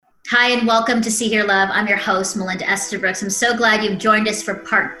Hi, and welcome to See Hear Love. I'm your host, Melinda Estabrooks. I'm so glad you've joined us for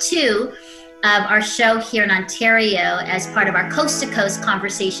part two of our show here in Ontario as part of our coast to coast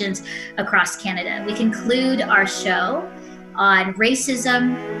conversations across Canada. We conclude our show on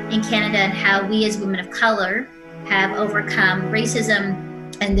racism in Canada and how we as women of color have overcome racism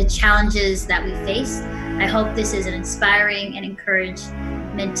and the challenges that we face. I hope this is an inspiring and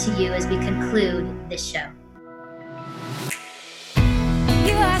encouragement to you as we conclude this show.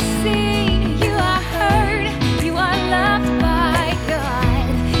 You are seen, you are heard, you are loved by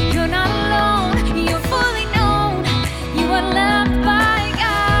God. You're not alone, you're fully known, you are loved by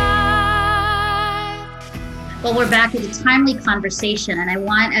God. Well, we're back with a timely conversation, and I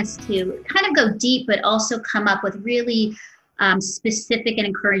want us to kind of go deep, but also come up with really specific and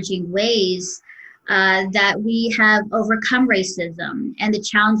encouraging ways that we have overcome racism and the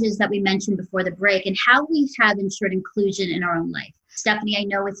challenges that we mentioned before the break, and how we have ensured inclusion in our own life. Stephanie, I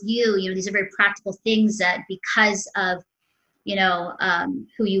know with you, these are very practical things that because of,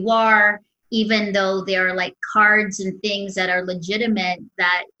 who you are, even though they're like cards and things that are legitimate,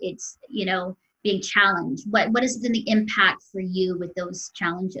 that it's, being challenged. What has been the impact for you with those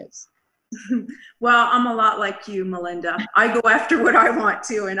challenges? Well, I'm a lot like you, Melinda. I go after what I want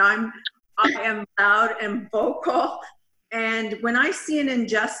to, and I am loud and vocal. And when I see an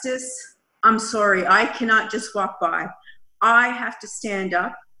injustice, I'm sorry, I cannot just walk by. I have to stand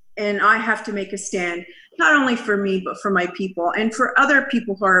up, and I have to make a stand, not only for me, but for my people and for other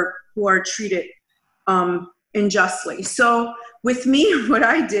people who are treated unjustly. So with me, what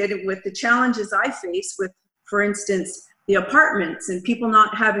I did with the challenges I face with, for instance, the apartments and people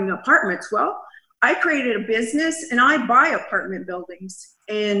not having apartments, well, I created a business and I buy apartment buildings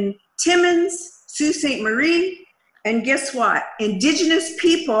in Timmins, Sault Ste. Marie, and guess what? Indigenous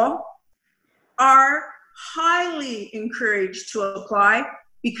people are highly encouraged to apply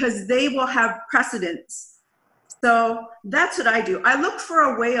because they will have precedence. So that's what I do. I look for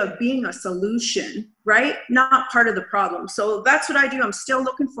a way of being a solution, right? Not part of the problem. So that's what I do. I'm still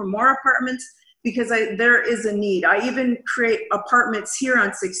looking for more apartments because there is a need. I even create apartments here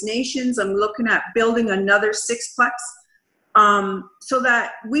on Six Nations. I'm looking at building another sixplex so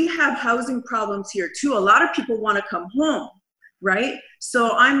that we have housing problems here too. A lot of people want to come home, right?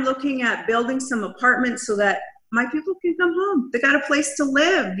 So I'm looking at building some apartments so that my people can come home. They got a place to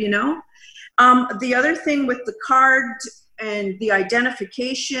live, The other thing with the card and the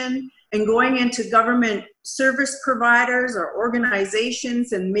identification and going into government service providers or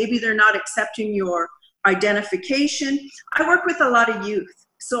organizations, and maybe they're not accepting your identification. I work with a lot of youth.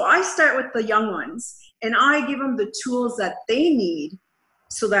 So I start with the young ones and I give them the tools that they need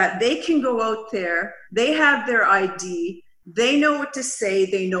so that they can go out there, they have their ID, they know what to say,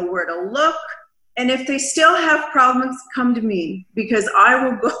 they know where to look. And if they still have problems, come to me because I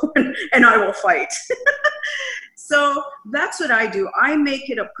will go and I will fight. So that's what I do. I make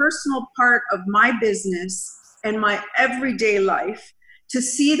it a personal part of my business and my everyday life to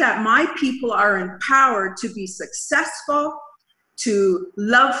see that my people are empowered to be successful, to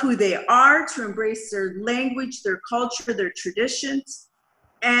love who they are, to embrace their language, their culture, their traditions,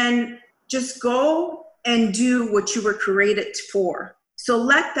 and just go and do what you were created for. So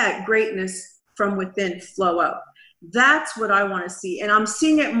let that greatness from within flow out. That's what I want to see. And I'm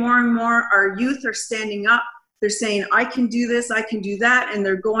seeing it more and more. Our youth are standing up. They're saying, I can do this, I can do that. And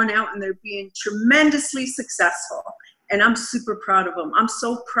they're going out and they're being tremendously successful. And I'm super proud of them. I'm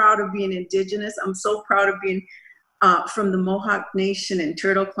so proud of being Indigenous. I'm so proud of being from the Mohawk Nation and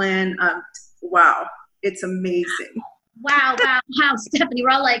Turtle Clan. Wow, it's amazing. Wow, Stephanie, we're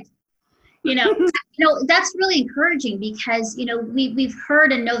all like, that's really encouraging because, we've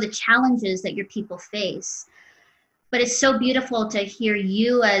heard and know the challenges that your people face. But it's so beautiful to hear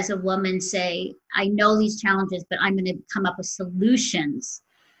you as a woman say, I know these challenges, but I'm going to come up with solutions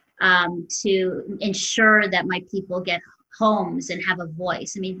to ensure that my people get homes and have a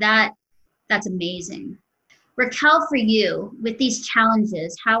voice. I mean, that's amazing. Raquel, for you, with these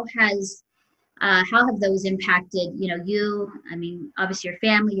challenges, how have those impacted, you, obviously your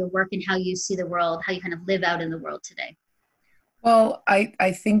family, your work, and how you see the world, how you kind of live out in the world today? Well,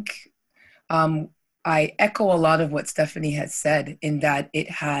 I think I echo a lot of what Stephanie has said in that it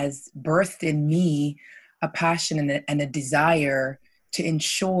has birthed in me a passion and a desire to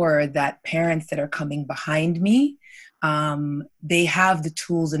ensure that parents that are coming behind me, they have the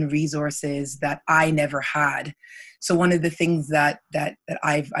tools and resources that I never had. So one of the things that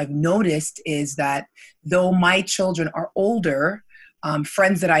I've noticed is that though my children are older,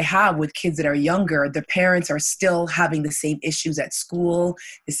 friends that I have with kids that are younger, the parents are still having the same issues at school,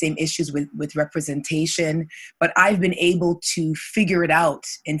 the same issues with representation. But I've been able to figure it out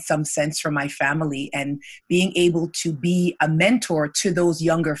in some sense for my family, and being able to be a mentor to those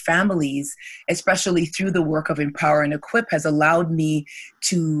younger families, especially through the work of Empower and Equip, has allowed me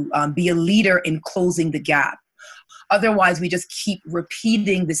to be a leader in closing the gap. Otherwise, we just keep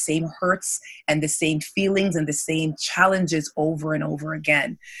repeating the same hurts and the same feelings and the same challenges over and over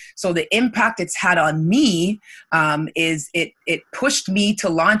again. So the impact it's had on me is it pushed me to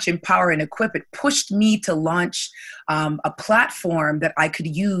launch Empower and Equip. It pushed me to launch a platform that I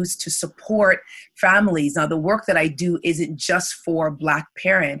could use to support families. Now, the work that I do isn't just for Black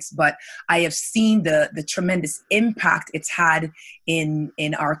parents, but I have seen the tremendous impact it's had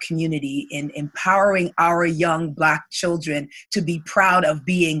in our community, in empowering our young Black children to be proud of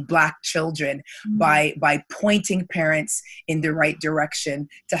being Black children, by pointing parents in the right direction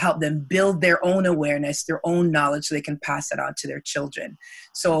to help them build their own awareness, their own knowledge, so they can pass it on to their children.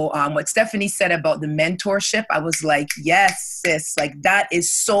 So what Stephanie said about the mentorship, I was like, yes, sis, like that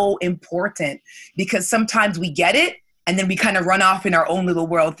is so important, because sometimes we get it and then we kind of run off in our own little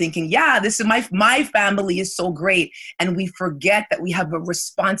world thinking, yeah, this is my family is so great. And we forget that we have a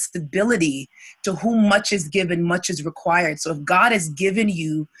responsibility. To whom much is given, much is required. So if God has given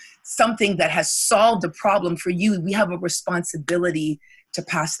you something that has solved the problem for you, we have a responsibility to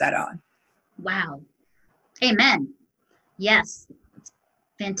pass that on. Wow. Amen. Yes.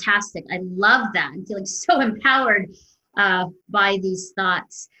 Fantastic. I love that. I'm feeling so empowered by these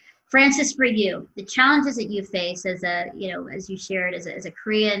thoughts. Frances, for you, the challenges that you face as a, as you shared, as a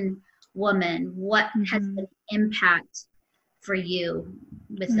Korean woman, what has been the impact for you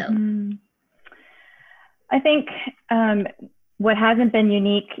with those? I think what hasn't been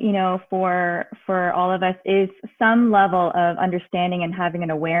unique, for all of us is some level of understanding and having an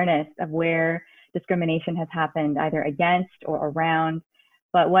awareness of where discrimination has happened, either against or around.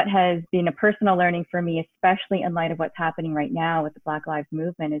 But what has been a personal learning for me, especially in light of what's happening right now with the Black Lives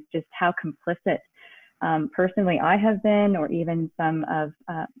Movement, is just how complicit personally I have been, or even some of,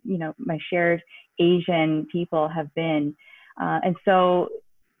 my shared Asian people have been. And so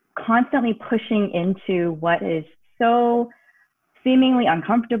constantly pushing into what is so seemingly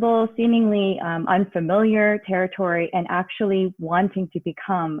uncomfortable, seemingly unfamiliar territory, and actually wanting to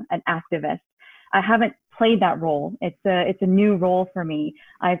become an activist. I haven't played that role. It's a new role for me.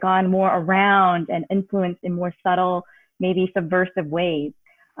 I've gone more around and influenced in more subtle, maybe subversive ways.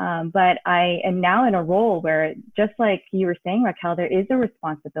 But I am now in a role where, just like you were saying, Raquel, there is a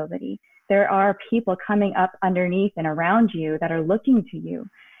responsibility. There are people coming up underneath and around you that are looking to you.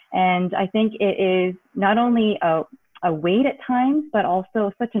 And I think it is not only a weight at times, but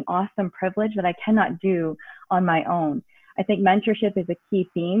also such an awesome privilege that I cannot do on my own. I think mentorship is a key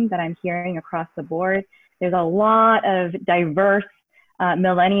theme that I'm hearing across the board. There's a lot of diverse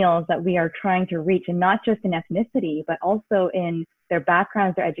millennials that we are trying to reach, and not just in ethnicity, but also in their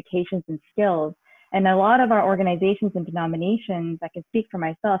backgrounds, their educations and skills. And a lot of our organizations and denominations, I can speak for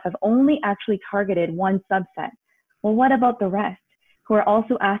myself, have only actually targeted one subset. Well, what about the rest who are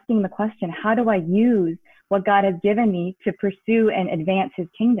also asking the question, how do I use what God has given me to pursue and advance his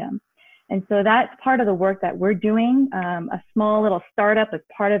kingdom? And so that's part of the work that we're doing. A small little startup as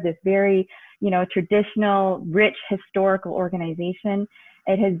part of this very, traditional, rich, historical organization.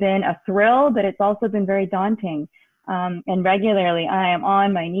 It has been a thrill, but it's also been very daunting. And regularly I am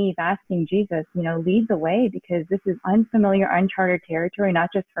on my knees asking Jesus, lead the way, because this is unfamiliar, uncharted territory, not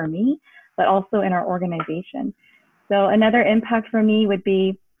just for me, but also in our organization. So another impact for me would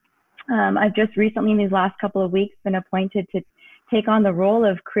be, I've just recently in these last couple of weeks been appointed to take on the role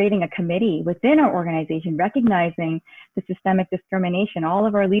of creating a committee within our organization, recognizing the systemic discrimination. All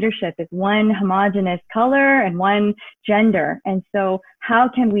of our leadership is one homogenous color and one gender. And so how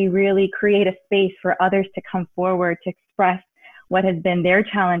can we really create a space for others to come forward to express what has been their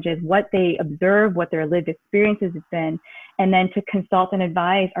challenges, what they observe, what their lived experiences have been, and then to consult and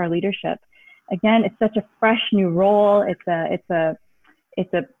advise our leadership. Again, it's such a fresh new role. It's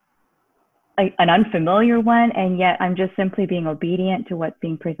an unfamiliar one, and yet I'm just simply being obedient to what's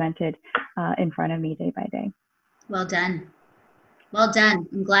being presented in front of me day by day. Well done. Well done.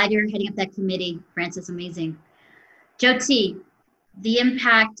 I'm glad you're heading up that committee, Frances. Amazing. Jyoti, the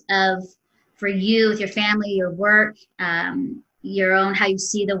impact for you, with your family, your work, your own, how you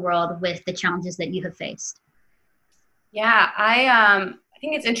see the world with the challenges that you have faced. Yeah, I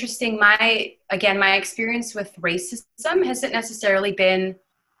think it's interesting. My experience with racism hasn't necessarily been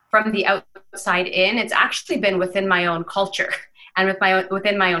from the outside in. It's actually been within my own culture. and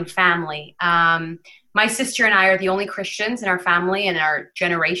within my own family. My sister and I are the only Christians in our family and our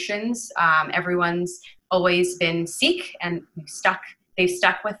generations. Everyone's always been Sikh, and they've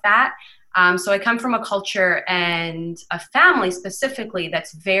stuck with that. So I come from a culture and a family specifically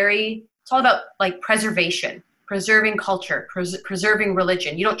that's it's all about like preservation, preserving culture, preserving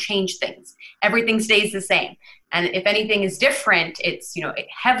religion. You don't change things. Everything stays the same. And if anything is different, it's,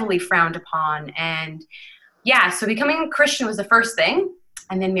 heavily frowned upon. And yeah, so becoming a Christian was the first thing.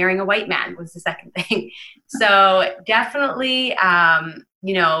 And then marrying a white man was the second thing. So definitely,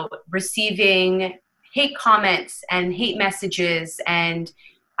 receiving hate comments and hate messages, and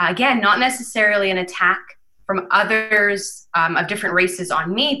again, not necessarily an attack from others of different races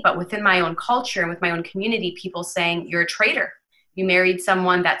on me, but within my own culture and with my own community, people saying, you're a traitor. You married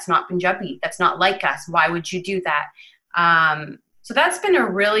someone that's not Punjabi, that's not like us. Why would you do that? So that's been a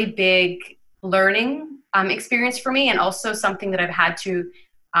really big learning experience for me, and also something that I've had to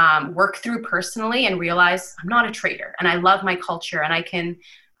work through personally and realize I'm not a traitor, and I love my culture, and I can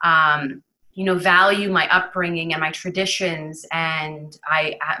value my upbringing and my traditions, and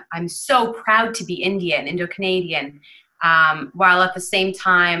I'm so proud to be Indian, Indo-Canadian, while at the same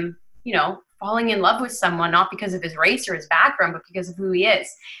time, falling in love with someone, not because of his race or his background, but because of who he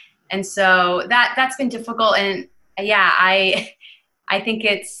is. And so that's been difficult. And yeah, I think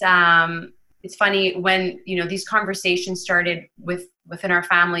it's funny when, these conversations started within our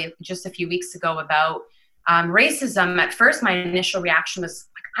family just a few weeks ago about racism. At first, my initial reaction was,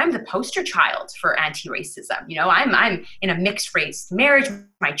 I'm the poster child for anti-racism. I'm in a mixed race marriage.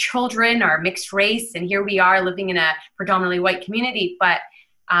 My children are mixed race, and here we are living in a predominantly white community. But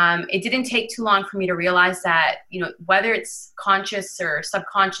it didn't take too long for me to realize that, whether it's conscious or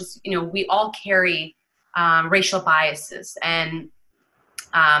subconscious, we all carry racial biases, and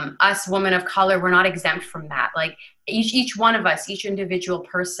us women of color, we're not exempt from that. Like each one of us, each individual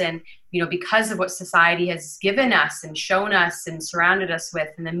person, because of what society has given us and shown us and surrounded us with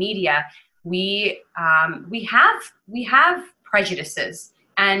in the media, we have prejudices,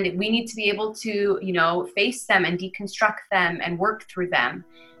 and we need to be able to, face them and deconstruct them and work through them.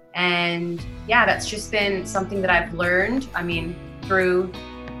 And yeah, that's just been something that I've learned. I mean, through,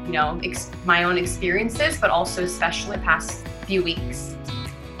 my own experiences, but also especially the past few weeks.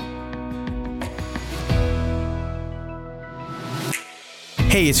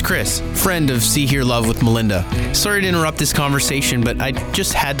 Hey, it's Chris, friend of See Hear Love with Melinda. Sorry to interrupt this conversation, but I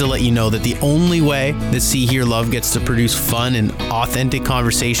just had to let you know that the only way that See Hear Love gets to produce fun and authentic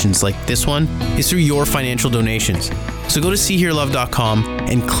conversations like this one is through your financial donations. So go to seehearlove.com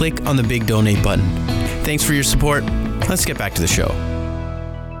and click on the big donate button. Thanks for your support. Let's get back to the show.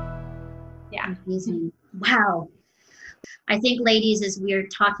 Yeah. Amazing. Wow. I think, ladies, as we're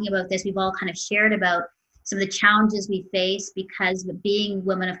talking about this, we've all kind of shared about some of the challenges we face because of being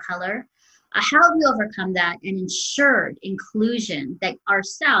women of color. How have we overcome that and ensured inclusion, that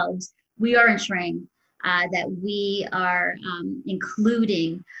ourselves, we are ensuring that we are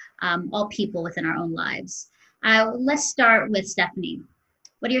including all people within our own lives? Let's start with Stephanie.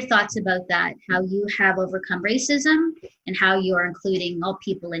 What are your thoughts about that? How you have overcome racism and how you are including all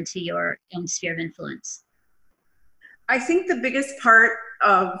people into your own sphere of influence? I think the biggest part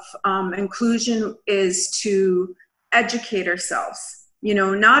of inclusion is to educate ourselves.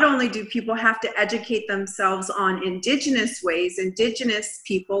 Not only do people have to educate themselves on Indigenous ways, Indigenous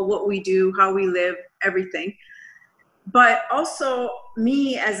people, what we do, how we live, everything, but also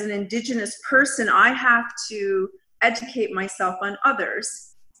me as an Indigenous person, I have to educate myself on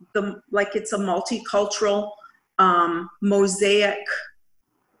others. It's a multicultural mosaic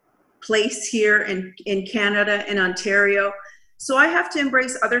place here in Canada, in Ontario. So I have to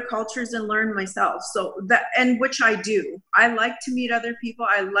embrace other cultures and learn myself. Which I do. I like to meet other people.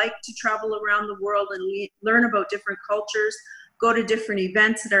 I like to travel around the world and learn about different cultures, go to different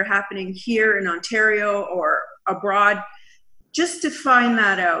events that are happening here in Ontario or abroad, just to find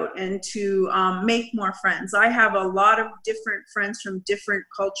that out and to make more friends. I have a lot of different friends from different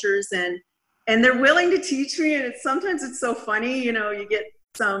cultures, and they're willing to teach me. And sometimes it's so funny, you get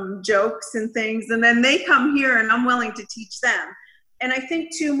some jokes and things, and then they come here and I'm willing to teach them. And I think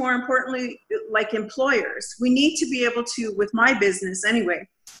too, more importantly, like employers, we need to be able to, with my business anyway,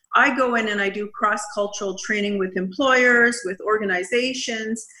 I go in and I do cross-cultural training with employers, with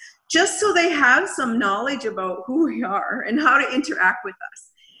organizations, just so they have some knowledge about who we are and how to interact with us.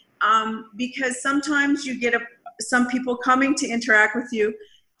 Because sometimes you get some people coming to interact with you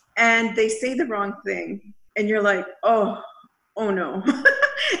and they say the wrong thing and you're like, oh no.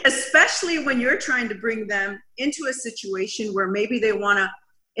 Especially when you're trying to bring them into a situation where maybe they want to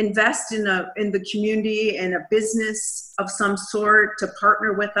invest in the community and a business of some sort to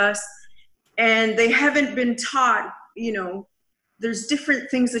partner with us. And they haven't been taught, there's different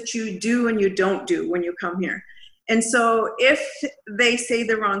things that you do and you don't do when you come here. And so if they say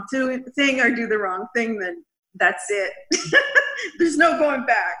the wrong thing or do the wrong thing, then that's it. There's no going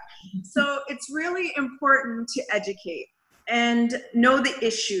back. So it's really important to educate and know the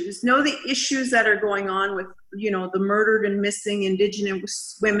issues that are going on with, the murdered and missing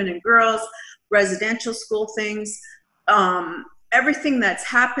Indigenous women and girls, residential school things, everything that's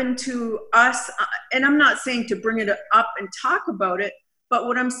happened to us. And I'm not saying to bring it up and talk about it, but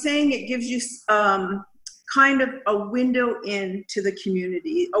what I'm saying, it gives you kind of a window into the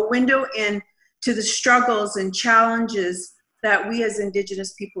community, a window in to the struggles and challenges that we as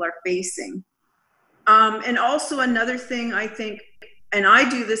Indigenous people are facing. And also another thing I think, and I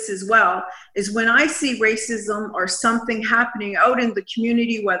do this as well, is when I see racism or something happening out in the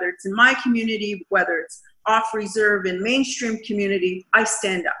community, whether it's in my community, whether it's off reserve in mainstream community, I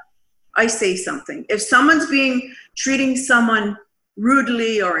stand up. I say something. If someone's treating someone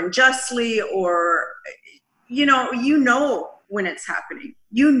rudely or unjustly, or, when it's happening,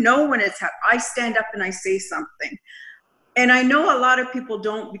 I stand up and I say something. And I know a lot of people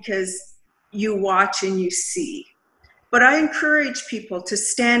don't, because you watch and you see. But I encourage people to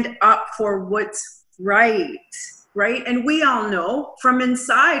stand up for what's right? And we all know from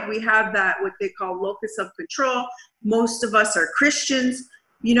inside, we have that, what they call locus of control. Most of us are Christians.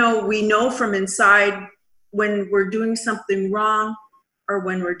 We know from inside when we're doing something wrong or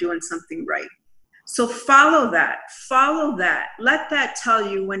when we're doing something right. So follow that. Let that tell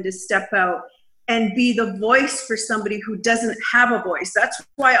you when to step out and be the voice for somebody who doesn't have a voice. That's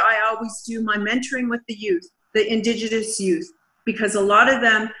why I always do my mentoring with the youth, the Indigenous youth, because a lot of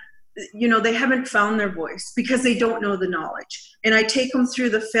them, they haven't found their voice because they don't know the knowledge. And I take them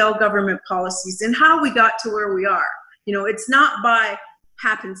through the failed government policies and how we got to where we are. It's not by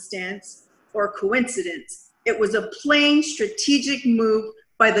happenstance or coincidence. It was a plain strategic move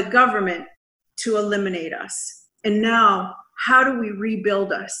by the government to eliminate us. And now, how do we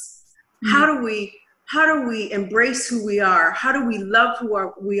rebuild us? How do we embrace who we are? How do we love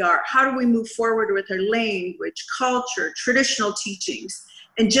who we are? How do we move forward with our language, culture, traditional teachings,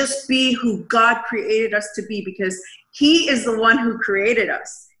 and just be who God created us to be? Because He is the one who created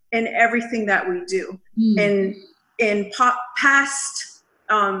us in everything that we do. And in past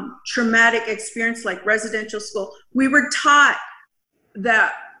traumatic experience like residential school, we were taught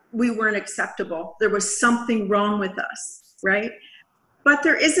that we weren't acceptable. There was something wrong with us, right? But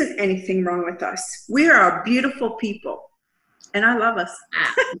there isn't anything wrong with us. We are a beautiful people. And I love us.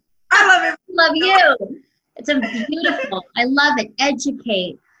 I love it. Love you. It's beautiful. I love it.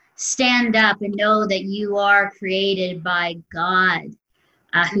 Educate, stand up, and know that you are created by God,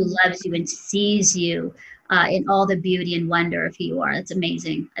 who loves you and sees you in all the beauty and wonder of who you are. That's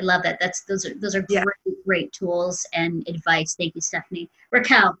amazing. I love that. Those are great tools and advice. Thank you, Stephanie.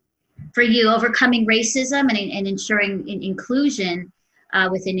 Raquel, for you, overcoming racism and ensuring inclusion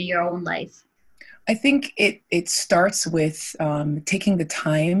within your own life. I think it starts with taking the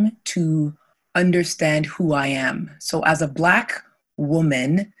time to understand who I am. So as a Black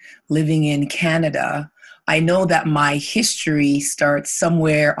woman living in Canada, I know that my history starts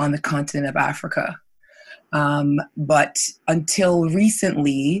somewhere on the continent of Africa. But until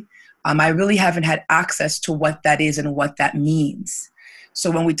recently, I really haven't had access to what that is and what that means. So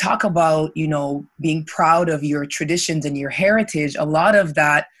when we talk about, being proud of your traditions and your heritage, a lot of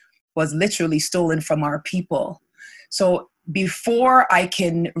that was literally stolen from our people. So before I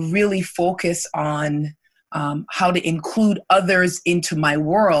can really focus on how to include others into my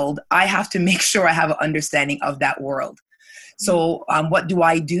world, I have to make sure I have an understanding of that world. So what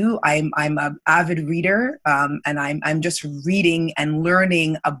do? I'm an avid reader, and I'm just reading and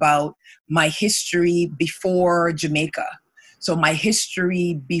learning about my history before Jamaica. So my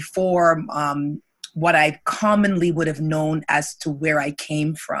history before what I commonly would have known as to where I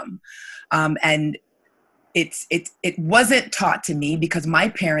came from. And it wasn't taught to me because my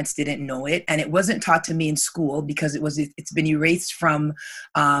parents didn't know it, and it wasn't taught to me in school because it's been erased from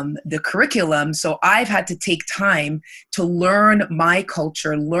the curriculum. So I've had to take time to learn my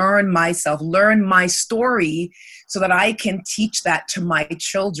culture, learn myself, learn my story, so that I can teach that to my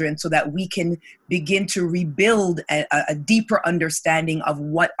children, so that we can begin to rebuild a deeper understanding of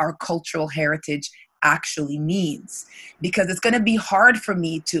what our cultural heritage actually means. Because it's going to be hard for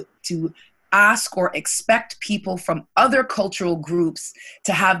me to ask or expect people from other cultural groups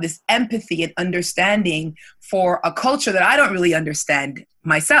to have this empathy and understanding for a culture that I don't really understand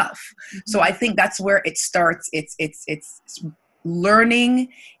myself. Mm-hmm. So I think that's where it starts. It's learning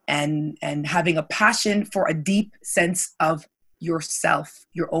and having a passion for a deep sense of yourself,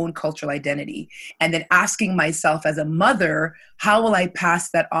 your own cultural identity, and then asking myself as a mother, how will I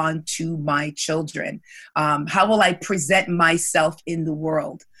pass that on to my children? How will I present myself in the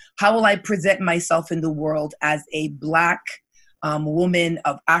world? How will I present myself in the world as a Black woman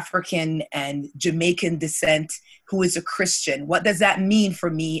of African and Jamaican descent who is a Christian? What does that mean for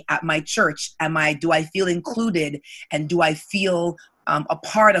me at my church? Do I feel included, and do I feel a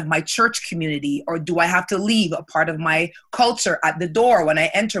part of my church community, or do I have to leave a part of my culture at the door when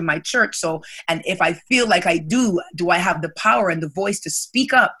I enter my church? So, and if I feel like I do I have the power and the voice to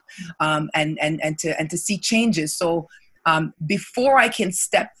speak up and to see changes? So before I can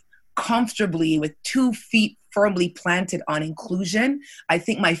step comfortably with 2 feet firmly planted on inclusion, I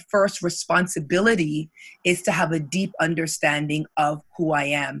think my first responsibility is to have a deep understanding of who I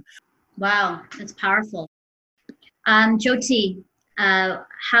am. Wow, that's powerful. Jyoti,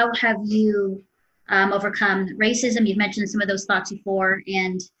 how have you overcome racism? You've mentioned some of those thoughts before,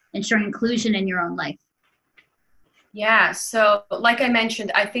 and ensuring inclusion in your own life. Yeah, so like I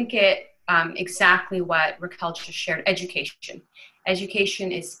mentioned, I think it exactly what Raquel just shared, education.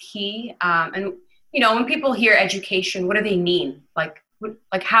 Education is key. And, you know, when people hear education, what do they mean? Like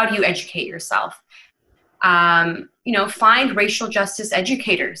how do you educate yourself? You know, find racial justice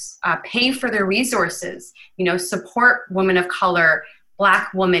educators, pay for their resources, you know, support women of color,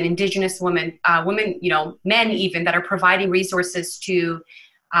 Black women, Indigenous women, women, you know, men even, that are providing resources to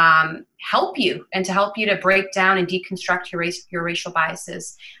help you and to help you to break down and deconstruct your racial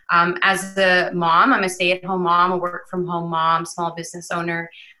biases. As a mom, I'm a stay-at-home mom, a work-from-home mom, small business owner.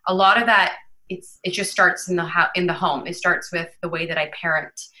 A lot of that, it just starts in the home. It starts with the way that I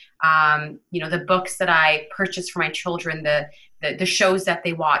parent. You know, the books that I purchase for my children, the shows that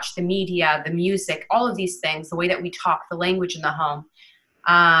they watch, the media, the music, all of these things, the way that we talk, the language in the home.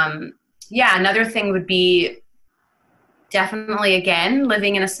 Yeah, another thing would be definitely, again,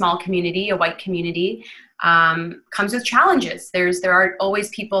 living in a small community, a white community, comes with challenges. There are always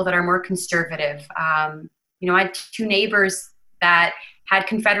people that are more conservative. You know, I had 2 neighbors that had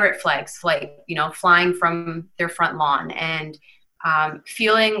Confederate flags, flying from their front lawn, and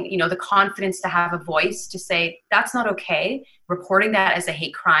feeling, you know, the confidence to have a voice to say that's not okay, reporting that as a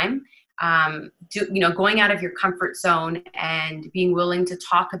hate crime, going out of your comfort zone and being willing to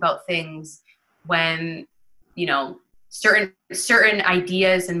talk about things when, you know, certain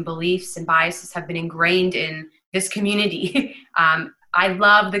ideas and beliefs and biases have been ingrained in this community. I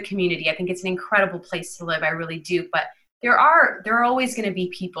love the community. I think it's an incredible place to live. I really do. But there are always going to be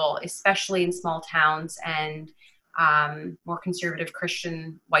people, especially in small towns and more conservative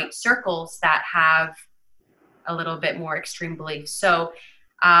Christian white circles, that have a little bit more extreme beliefs. So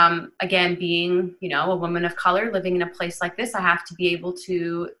again, being, you know, a woman of color living in a place like this, I have to be able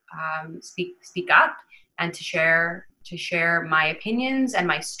to speak up and to share my opinions and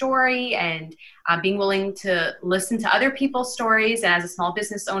my story, and being willing to listen to other people's stories. And as a small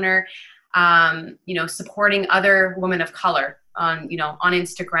business owner, you know, supporting other women of color on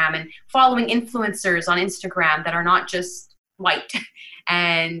Instagram, and following influencers on Instagram that are not just white,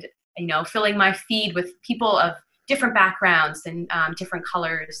 and, you know, filling my feed with people of different backgrounds and different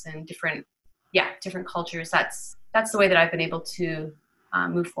colors and different cultures. That's the way that I've been able to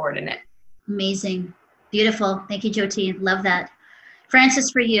move forward in it. Amazing. Beautiful. Thank you, Jyoti. Love that.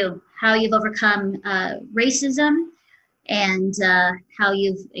 Francis, for you, how you've overcome racism and how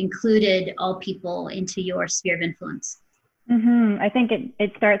you've included all people into your sphere of influence. I think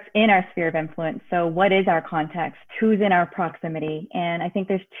it starts in our sphere of influence. So what is our context? Who's in our proximity? And I think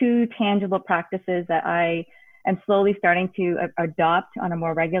there's 2 tangible practices that I am slowly starting to adopt on a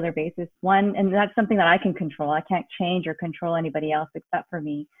more regular basis. One, and that's something that I can control. I can't change or control anybody else except for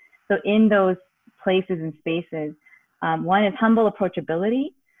me. So in those places and spaces, one is humble approachability,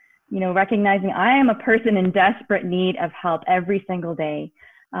 you know, recognizing I am a person in desperate need of help every single day.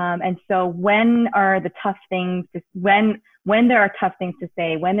 And so when are the tough things, when there are tough things to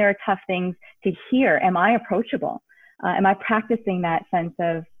say, when there are tough things to hear, am I approachable? Am I practicing that sense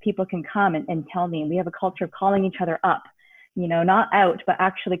of people can come and tell me? And we have a culture of calling each other up, you know, not out, but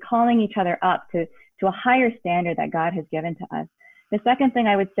actually calling each other up to a higher standard that God has given to us. The second thing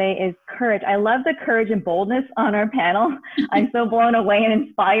I would say is courage. I love the courage and boldness on our panel. I'm so blown away and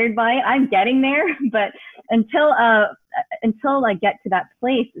inspired by it. I'm getting there, but until I get to that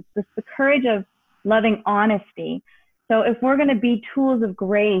place, it's just the courage of loving honesty. So if we're going to be tools of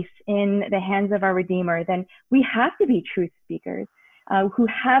grace in the hands of our Redeemer, then we have to be truth speakers who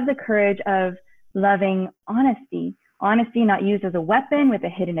have the courage of loving honesty. Honesty not used as a weapon with a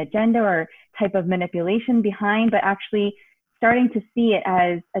hidden agenda or type of manipulation behind, but actually starting to see it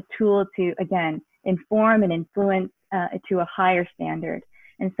as a tool to, again, inform and influence to a higher standard.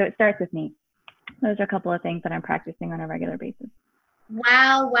 And so it starts with me. Those are a couple of things that I'm practicing on a regular basis.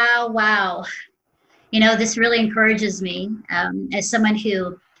 Wow, wow, wow. You know, this really encourages me as someone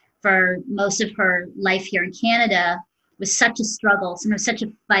who, for most of her life here in Canada, was such a struggle, such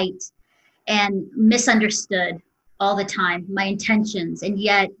a fight, and misunderstood all the time my intentions. And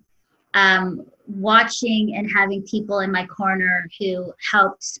yet, watching and having people in my corner who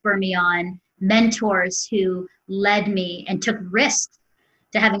helped spur me on, mentors who led me and took risks,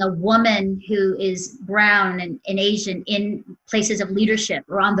 to having a woman who is brown and Asian in places of leadership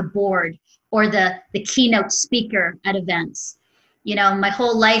or on the board or the keynote speaker at events. You know, my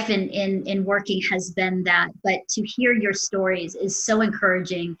whole life in working has been that, but to hear your stories is so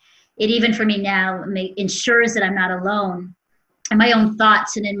encouraging. It even for me now ensures that I'm not alone in my own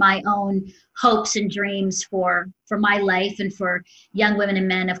thoughts and in my own hopes and dreams for my life and for young women and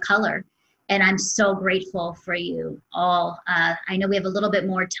men of color. And I'm so grateful for you all. I know we have a little bit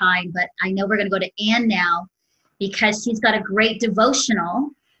more time, but I know we're going to go to Anne now because she's got a great devotional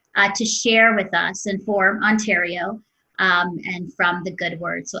to share with us and for Ontario and from the Good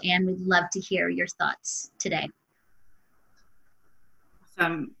Word. So Anne, we'd love to hear your thoughts today.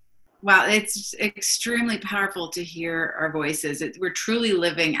 Wow, it's extremely powerful to hear our voices. We're truly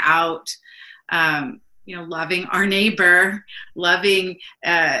living out loving our neighbor, loving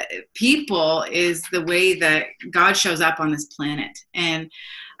people is the way that God shows up on this planet. And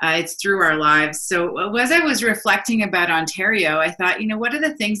it's through our lives. So as I was reflecting about Ontario, I thought, what are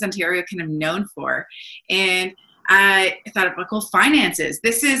the things Ontario can have known for? And I thought about finances.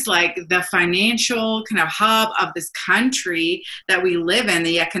 This is like the financial kind of hub of this country that we live in,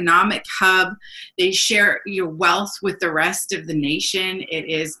 the economic hub. They share your wealth with the rest of the nation. It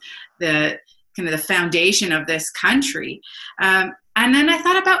is the kind of the foundation of this country. And then I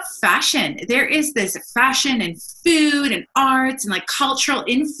thought about fashion. There is this fashion and food and arts and like cultural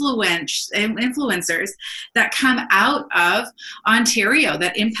influencers that come out of Ontario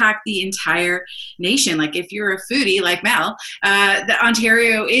that impact the entire nation. Like if you're a foodie like Mel,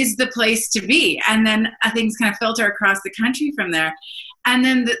 Ontario is the place to be. And then things kind of filter across the country from there. And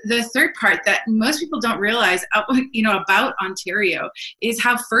then the third part that most people don't realize, about Ontario is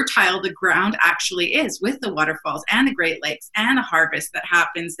how fertile the ground actually is with the waterfalls and the Great Lakes and the harvest that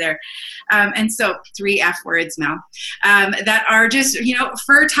happens there. And so 3 F words, Mel, that are just,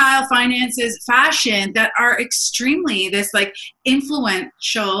 fertile finances, fashion, that are extremely this like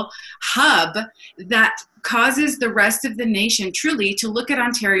influential hub that causes the rest of the nation truly to look at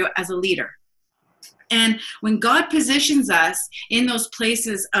Ontario as a leader. And when God positions us in those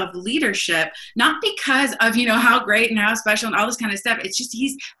places of leadership, not because of, how great and how special and all this kind of stuff, it's just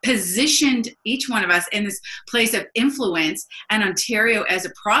he's positioned each one of us in this place of influence, and Ontario as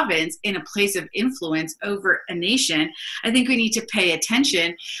a province in a place of influence over a nation. I think we need to pay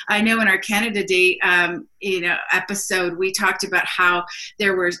attention. I know in our Canada Day episode, we talked about how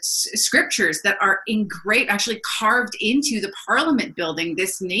there were scriptures that are actually carved into the Parliament building.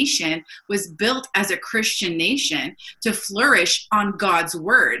 This nation was built as a Christian nation to flourish on God's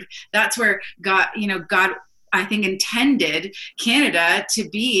word. That's where God, I think, intended Canada to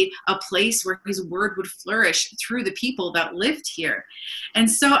be a place where his word would flourish through the people that lived here.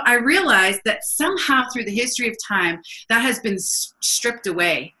 And so I realized that somehow through the history of time, that has been stripped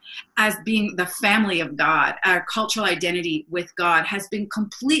away as being the family of God. Our cultural identity with God has been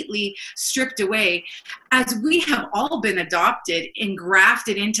completely stripped away as we have all been adopted and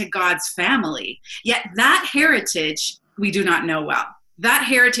grafted into God's family. Yet that heritage we do not know well. That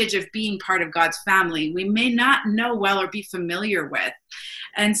heritage of being part of God's family, we may not know well or be familiar with.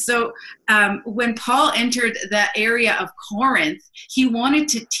 And so when Paul entered the area of Corinth, he wanted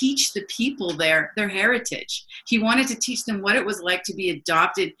to teach the people there their heritage. He wanted to teach them what it was like to be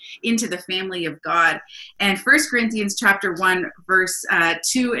adopted into the family of God. And 1 Corinthians chapter 1, verse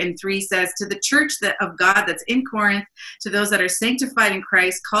 2 and 3 says, "To the church of God that's in Corinth, to those that are sanctified in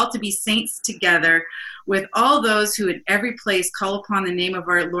Christ, called to be saints together, with all those who in every place call upon the name of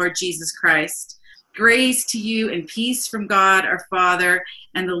our Lord Jesus Christ. Grace to you and peace from God our Father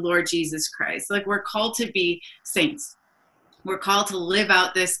and the Lord Jesus Christ." Like, we're called to be saints. We're called to live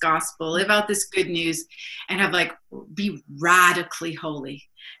out this gospel, live out this good news, and have like be radically holy,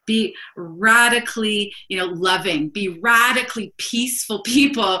 be radically, loving, be radically peaceful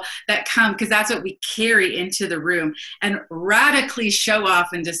people that come, because that's what we carry into the room, and radically show off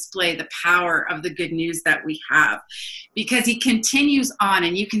and display the power of the good news that we have. Because he continues on,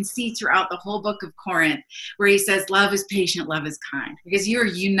 and you can see throughout the whole book of Corinth where he says, love is patient, love is kind, because you're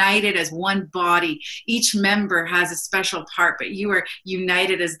united as one body. Each member has a special part, but you are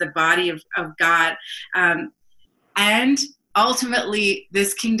united as the body of God. And ultimately,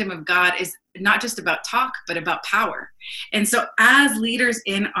 this kingdom of God is not just about talk, but about power. And so as leaders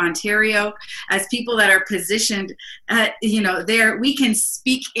in Ontario, as people that are positioned, there, we can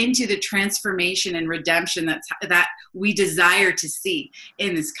speak into the transformation and redemption that we desire to see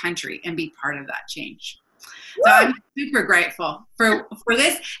in this country and be part of that change. So I'm super grateful for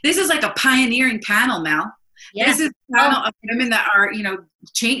this. This is like a pioneering panel, Mel. Yeah. This is a panel of women that are,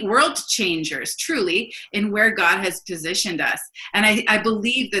 world changers, truly, in where God has positioned us. And I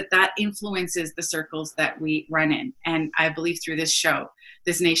believe that influences the circles that we run in. And I believe through this show,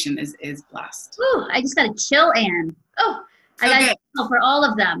 this nation is blessed. Ooh, I just got a chill, Anne. Oh, I got a chill for all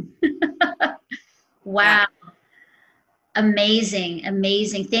of them. Wow. Yeah. Amazing,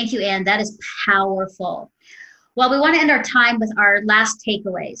 amazing. Thank you, Anne. That is powerful. Well, we want to end our time with our last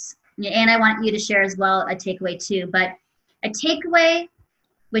takeaways. And I want you to share as well a takeaway too, but a takeaway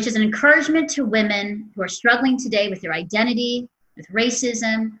which is an encouragement to women who are struggling today with their identity, with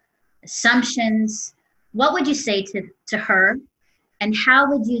racism, assumptions. What would you say to her? And how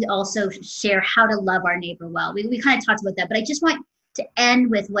would you also share how to love our neighbor well? We kind of talked about that, but I just want to end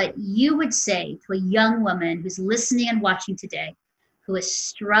with what you would say to a young woman who's listening and watching today, who is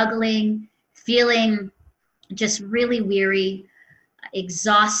struggling, feeling just really weary,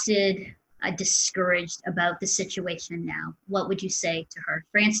 exhausted, discouraged about the situation now. What would you say to her?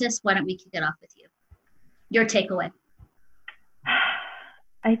 Frances, why don't we kick it off with you? Your takeaway.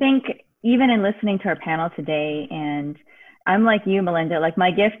 I think even in listening to our panel today, and I'm like you, Melinda, like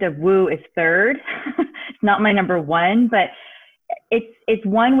my gift of woo is third. It's not my number one, but it's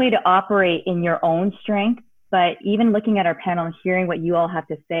one way to operate in your own strength. But even looking at our panel and hearing what you all have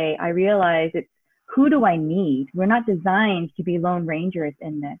to say, I realize it's who do I need? We're not designed to be lone rangers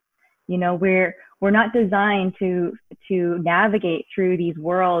in this. We're not designed to navigate through these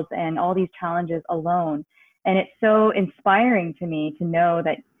worlds and all these challenges alone. And it's so inspiring to me to know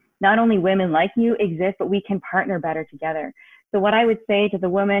that not only women like you exist, but we can partner better together. So what I would say to the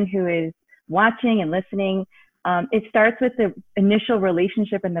woman who is watching and listening, it starts with the initial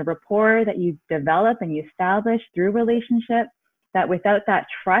relationship and the rapport that you develop and you establish through relationship, that without that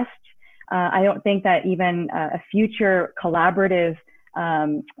trust, I don't think that even a future collaborative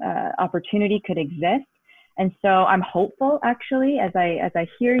opportunity could exist. And so I'm hopeful, actually, as I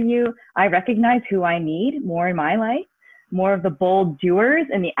hear you, I recognize who I need more in my life, more of the bold doers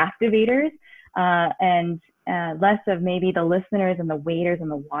and the activators, and less of maybe the listeners and the waiters and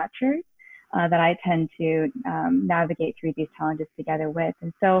the watchers that I tend to navigate through these challenges together with.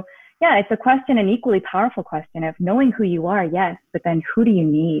 And so, yeah, it's a question, an equally powerful question of knowing who you are, yes, but then who do you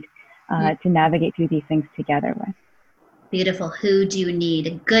need to navigate through these things together with? Beautiful. Who do you need?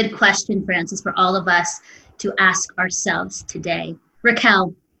 A good question, Frances, for all of us to ask ourselves today.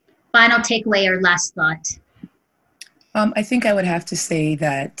 Raquel, final takeaway or last thought? I think I would have to say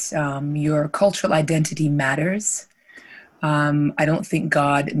that your cultural identity matters. I don't think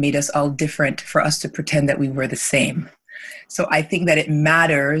God made us all different for us to pretend that we were the same. So I think that it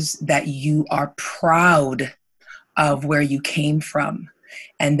matters that you are proud of where you came from,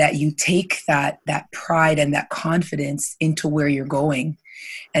 and that you take that pride and that confidence into where you're going.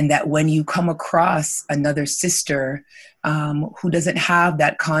 And that when you come across another sister who doesn't have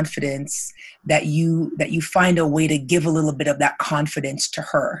that confidence, that you find a way to give a little bit of that confidence to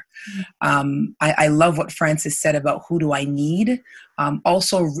her. I love what Frances said about who do I need.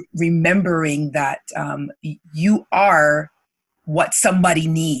 Also remembering that you are what somebody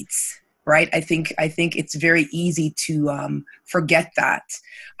needs. Right. I think it's very easy to forget that,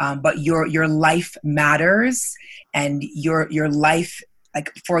 but your life matters, and your life.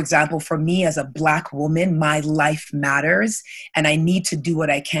 Like, for example, for me as a Black woman, my life matters, and I need to do what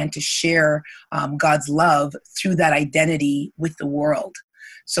I can to share God's love through that identity with the world.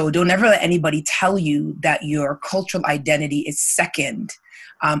 So don't ever let anybody tell you that your cultural identity is second.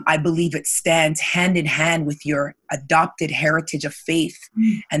 I believe it stands hand in hand with your adopted heritage of faith,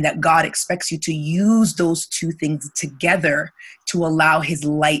 and that God expects you to use those two things together to allow his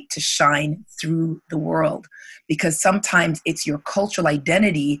light to shine through the world. Because sometimes it's your cultural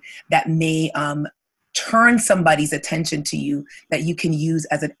identity that may turn somebody's attention to you that you can use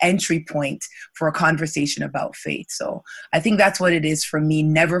as an entry point for a conversation about faith. So I think that's what it is for me,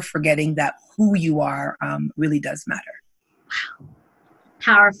 never forgetting that who you are really does matter. Wow.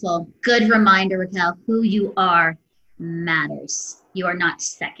 Powerful. Good reminder, Raquel, who you are matters. You are not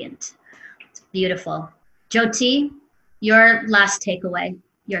second. It's beautiful. Jyoti, your last takeaway,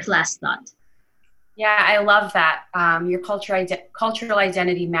 your last thought. Yeah, I love that. Your cultural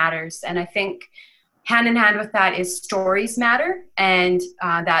identity matters. And I think hand in hand with that is stories matter. And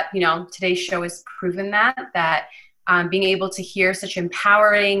that, today's show has proven that being able to hear such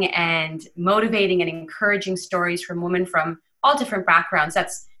empowering and motivating and encouraging stories from women from all different backgrounds,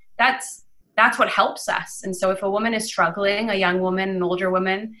 that's what helps us. And so if a woman is struggling, a young woman, an older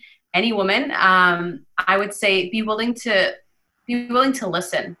woman, any woman, I would say be willing to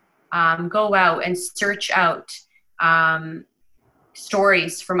listen. Go out and search out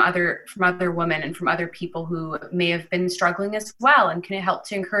stories from other women and from other people who may have been struggling as well and can help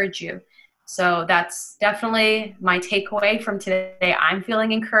to encourage you. So that's definitely my takeaway from today. I'm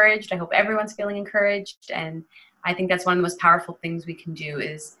feeling encouraged. I hope everyone's feeling encouraged. And I think that's one of the most powerful things we can do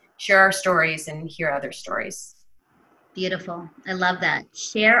is share our stories and hear other stories. Beautiful. I love that.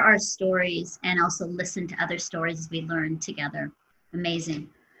 Share our stories and also listen to other stories as we learn together. Amazing.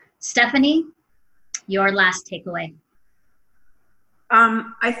 Stephanie, your last takeaway.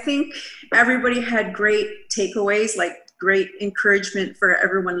 I think everybody had great takeaways, like great encouragement for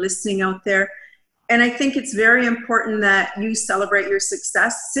everyone listening out there. And I think it's very important that you celebrate your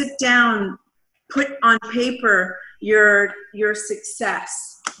success. Sit down, put on paper your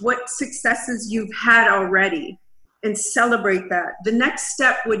success, what successes you've had already, and celebrate that. The next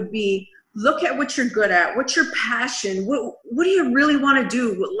step would be look at what you're good at, what's your passion, what do you really want to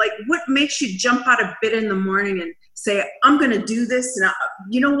do? Like, what makes you jump out of bed in the morning and say, I'm going to do this, and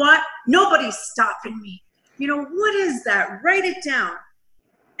you know what? Nobody's stopping me. What is that? Write it down.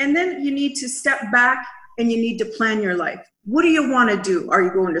 And then you need to step back and you need to plan your life. What do you want to do? Are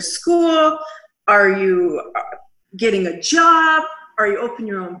you going to school? Are you getting a job? Are you opening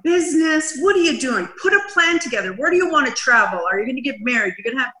your own business? What are you doing? Put a plan together. Where do you want to travel? Are you going to get married?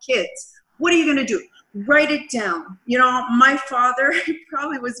 You're going to have kids. What are you going to do? Write it down. My father, he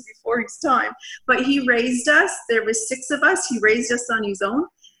probably was before his time, but he raised us. There was 6 of us. He raised us on his own,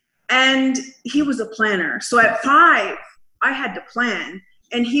 and he was a planner. So at 5, I had to plan,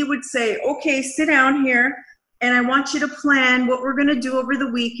 and he would say, okay, sit down here, and I want you to plan what we're going to do over the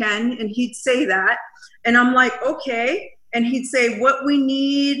weekend. And he'd say that, and I'm like, okay. And he'd say what we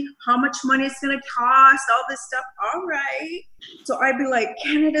need, how much money it's going to cost, all this stuff. All right. So I'd be like,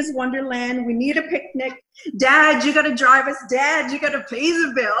 Canada's Wonderland. We need a picnic. Dad, you got to drive us. Dad, you got to pay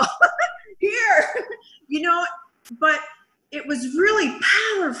the bill. Here. But it was really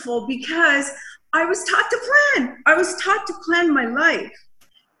powerful because I was taught to plan. I was taught to plan my life.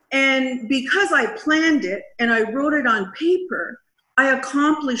 And because I planned it and I wrote it on paper, I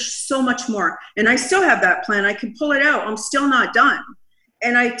accomplished so much more. And I still have that plan. I can pull it out. I'm still not done.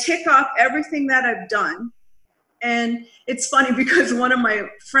 And I tick off everything that I've done. And it's funny because one of my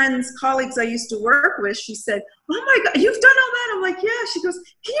friends, colleagues I used to work with, she said, oh my God, you've done all that? I'm like, yeah. She goes,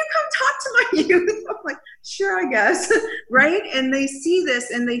 can you come talk to my youth? I'm like, sure, I guess. Right? And they see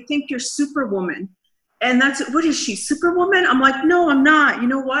this and they think you're Superwoman. And that's, what is she, Superwoman? I'm like, no, I'm not. You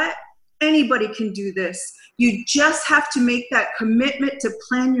know what? Anybody can do this. You just have to make that commitment to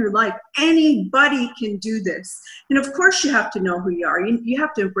plan your life. Anybody can do this. And of course you have to know who you are. You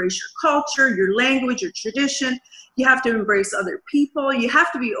have to embrace your culture, your language, your tradition. You have to embrace other people. You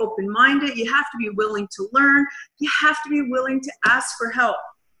have to be open-minded. You have to be willing to learn. You have to be willing to ask for help.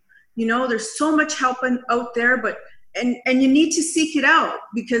 There's so much help out there, but and you need to seek it out,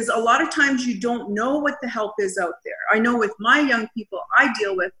 because a lot of times you don't know what the help is out there. I know with my young people I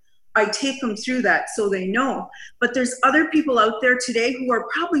deal with, I take them through that so they know. But there's other people out there today who are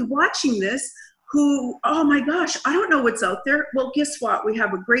probably watching this who, oh my gosh, I don't know what's out there. Well, guess what? We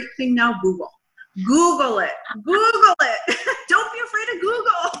have a great thing now, Google. Google it. Google it. Don't be afraid of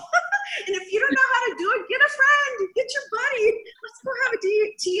Google. And if you don't know how to do it, get a friend, get your buddy. Let's go have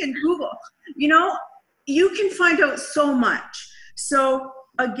a tea and Google. You can find out so much. So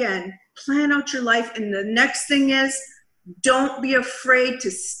again, plan out your life. And the next thing is, don't be afraid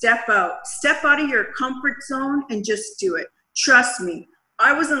to step out. Step out of your comfort zone and just do it. Trust me,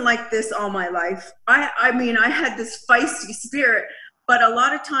 I wasn't like this all my life. I mean, I had this feisty spirit, but a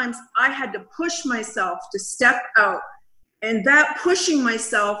lot of times I had to push myself to step out. And that pushing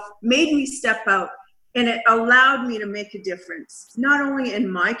myself made me step out. And it allowed me to make a difference, not only in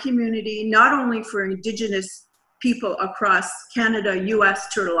my community, not only for Indigenous people across Canada,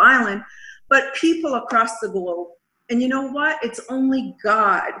 US, Turtle Island, but people across the globe. And you know what? It's only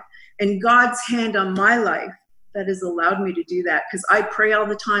God and God's hand on my life that has allowed me to do that, because I pray all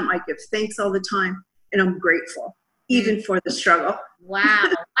the time. I give thanks all the time, and I'm grateful, even for the struggle.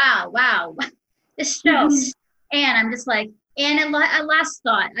 Wow. This show, and I'm just like, and a last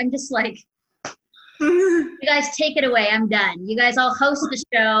thought, I'm just like, you guys take it away. I'm done. You guys all host the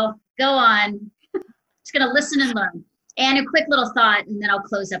show. Go on. Just going to listen and learn. And a quick little thought, and then I'll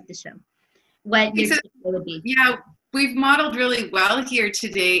close up the show. What your takeaway would be? Yeah, we've modeled really well here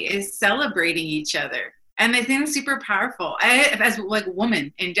today is celebrating each other. And I think it's super powerful. As like a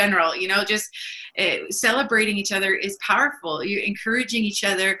woman in general, just celebrating each other is powerful. You're encouraging each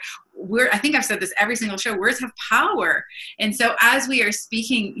other. I think I've said this every single show, words have power. And so as we are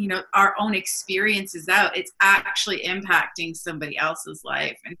speaking, our own experiences out, it's actually impacting somebody else's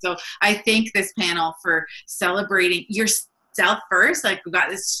life. And so I thank this panel for celebrating yourself first. Like, we've got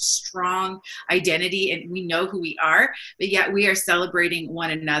this strong identity and we know who we are, but yet we are celebrating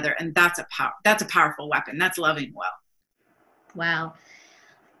one another. And that's a powerful weapon. That's loving well. Wow.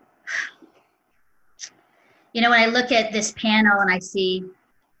 When I look at this panel and I see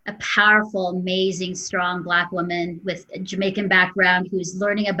a powerful, amazing, strong Black woman with a Jamaican background who's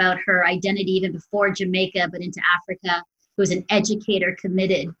learning about her identity even before Jamaica, but into Africa, who's an educator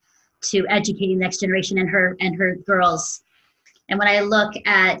committed to educating the next generation and her girls. And when I look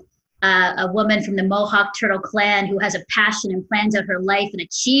at a woman from the Mohawk Turtle Clan who has a passion and plans out her life and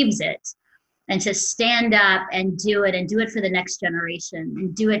achieves it, and to stand up and do it for the next generation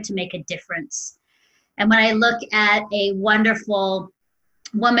and do it to make a difference. And when I look at a wonderful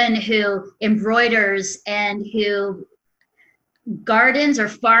woman who embroiders and who gardens or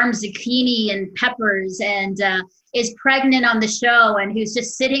farms zucchini and peppers and is pregnant on the show, and who's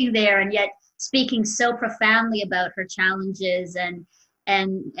just sitting there and yet speaking so profoundly about her challenges and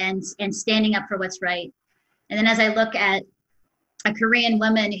standing up for what's right. And then as I look at a Korean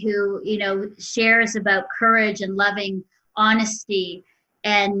woman who, shares about courage and loving honesty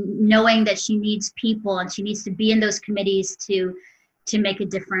and knowing that she needs people and she needs to be in those committees to make a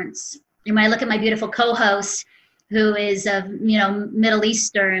difference. And when I look at my beautiful co-host, who is of, Middle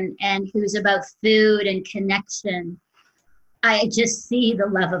Eastern and who's about food and connection, I just see the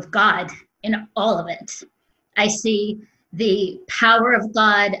love of God in all of it. I see the power of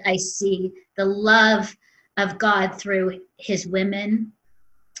God. I see the love of God through his women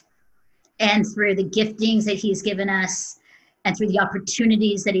and through the giftings that he's given us and through the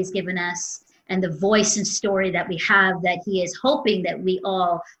opportunities that he's given us and the voice and story that we have that he is hoping that we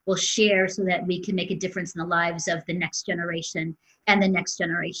all will share so that we can make a difference in the lives of the next generation and the next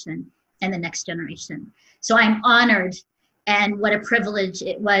generation and the next generation. So I'm honored, and what a privilege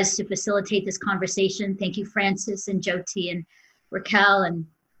it was to facilitate this conversation. Thank you, Francis and Jyoti and Raquel and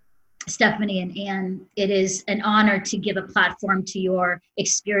Stephanie and Anne. It is an honor to give a platform to your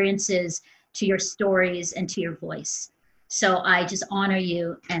experiences, to your stories, and to your voice. So I just honor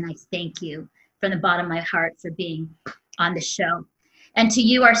you and I thank you from the bottom of my heart for being on the show. And to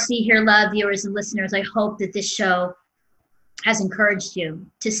you, our See, Hear, Love viewers and listeners, I hope that this show has encouraged you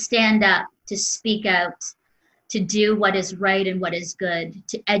to stand up, to speak out, to do what is right and what is good,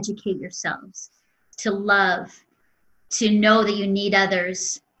 to educate yourselves, to love, to know that you need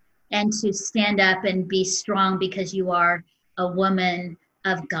others, and to stand up and be strong because you are a woman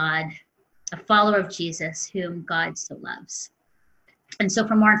of God, a follower of Jesus, whom God so loves. And so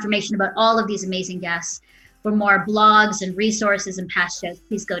for more information about all of these amazing guests, for more blogs and resources and past shows,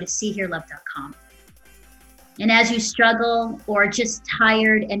 please go to seehearlove.com. And as you struggle or just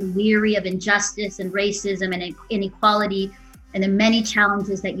tired and weary of injustice and racism and inequality and the many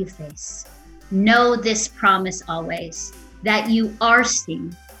challenges that you face, know this promise always, that you are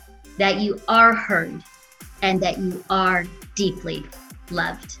seen, that you are heard, and that you are deeply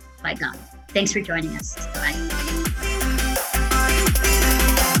loved by God. Thanks for joining us. Bye.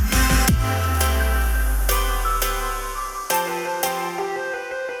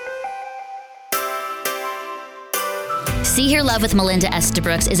 See, Hear, Love with Melinda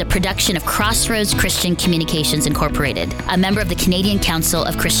Estabrooks is a production of Crossroads Christian Communications Incorporated, a member of the Canadian Council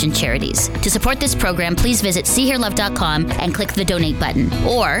of Christian Charities. To support this program, please visit seehearlove.com and click the donate button,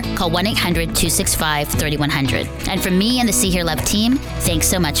 or call 1-800-265-3100. And from me and the See, Hear, Love team, thanks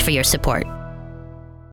so much for your support.